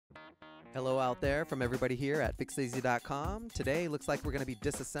Hello out there from everybody here at Fixez.com. Today looks like we're going to be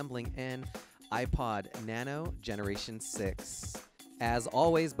disassembling an iPod Nano Generation 6. As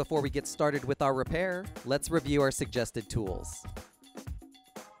always, before we get started with our repair, let's review our suggested tools.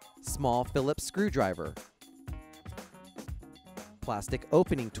 Small Phillips screwdriver, plastic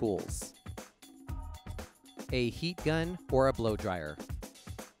opening tools, a heat gun or a blow dryer.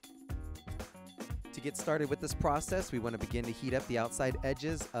 To get started with this process, we want to begin to heat up the outside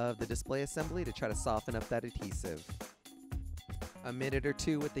edges of the display assembly to try to soften up that adhesive. A minute or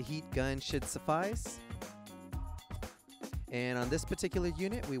two with the heat gun should suffice. And on this particular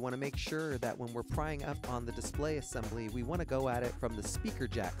unit, we want to make sure that when we're prying up on the display assembly, we want to go at it from the speaker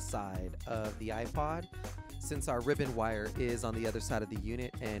jack side of the iPod, since our ribbon wire is on the other side of the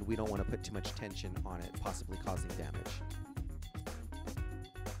unit and we don't want to put too much tension on it, possibly causing damage.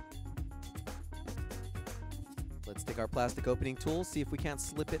 Let's take our plastic opening tool, see if we can't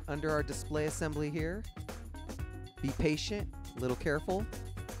slip it under our display assembly here. Be patient, a little careful.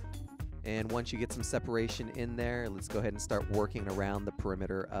 And once you get some separation in there, let's go ahead and start working around the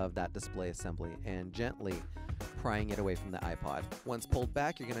perimeter of that display assembly and gently prying it away from the iPod. Once pulled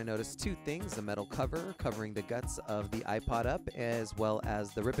back, you're going to notice two things: the metal cover covering the guts of the iPod up, as well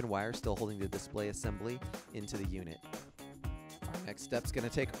as the ribbon wire still holding the display assembly into the unit. Next step's going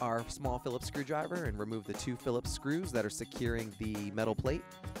to take our small Phillips screwdriver and remove the two Phillips screws that are securing the metal plate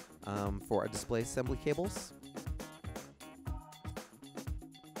for our display assembly cables.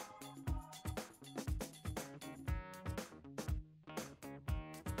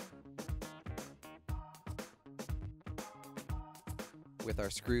 With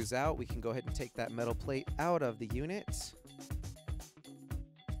our screws out, we can go ahead and take that metal plate out of the unit.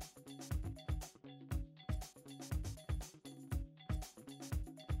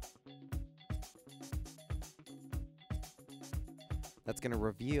 That's going to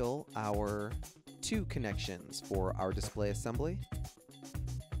reveal our two connections for our display assembly.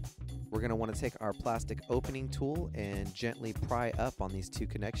 We're going to want to take our plastic opening tool and gently pry up on these two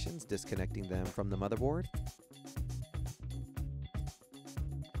connections, disconnecting them from the motherboard.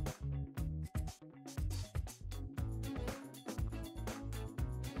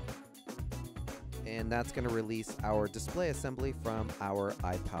 And that's going to release our display assembly from our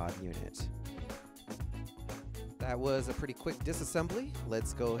iPod unit. That was a pretty quick disassembly.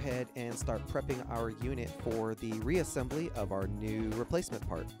 Let's go ahead and start prepping our unit for the reassembly of our new replacement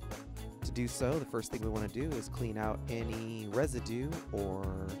part. To do so, the first thing we want to do is clean out any residue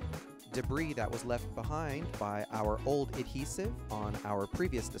or debris that was left behind by our old adhesive on our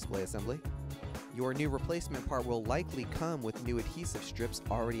previous display assembly. Your new replacement part will likely come with new adhesive strips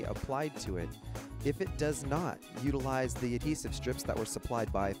already applied to it. If it does not, utilize the adhesive strips that were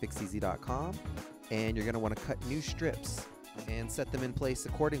supplied by Fixez.com, and you're going to want to cut new strips and set them in place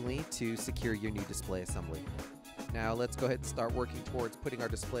accordingly to secure your new display assembly. Now let's go ahead and start working towards putting our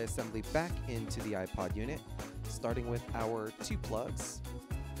display assembly back into the iPod unit, starting with our two plugs.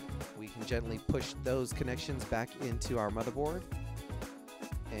 We can gently push those connections back into our motherboard,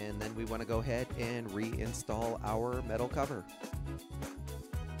 and then we want to go ahead and reinstall our metal cover.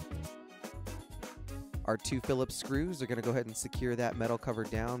 Our two Phillips screws are going to go ahead and secure that metal cover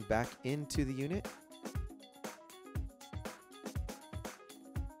down back into the unit.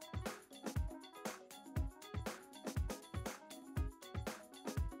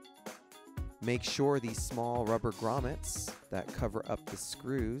 Make sure these small rubber grommets that cover up the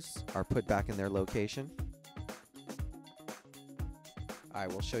screws are put back in their location. I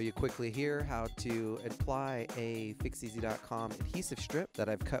will show you quickly here how to apply a Fixez.com adhesive strip that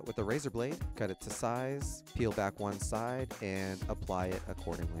I've cut with a razor blade. Cut it to size, peel back one side, and apply it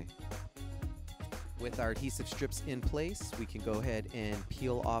accordingly. With our adhesive strips in place, we can go ahead and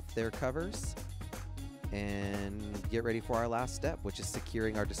peel off their covers and get ready for our last step, which is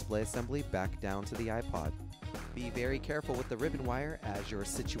securing our display assembly back down to the iPod. Be very careful with the ribbon wire as you're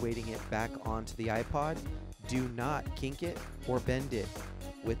situating it back onto the iPod. Do not kink it or bend it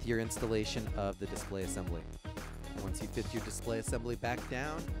with your installation of the display assembly. Once you fit your display assembly back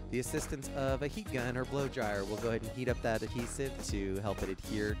down, the assistance of a heat gun or blow dryer will go ahead and heat up that adhesive to help it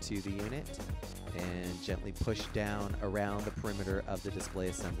adhere to the unit, and gently push down around the perimeter of the display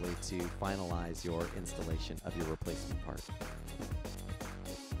assembly to finalize your installation of your replacement part.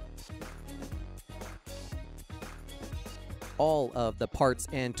 All of the parts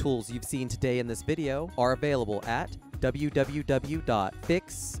and tools you've seen today in this video are available at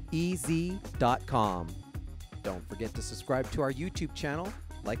www.Fixez.com. Don't forget to subscribe to our YouTube channel,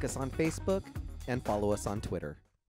 like us on Facebook, and follow us on Twitter.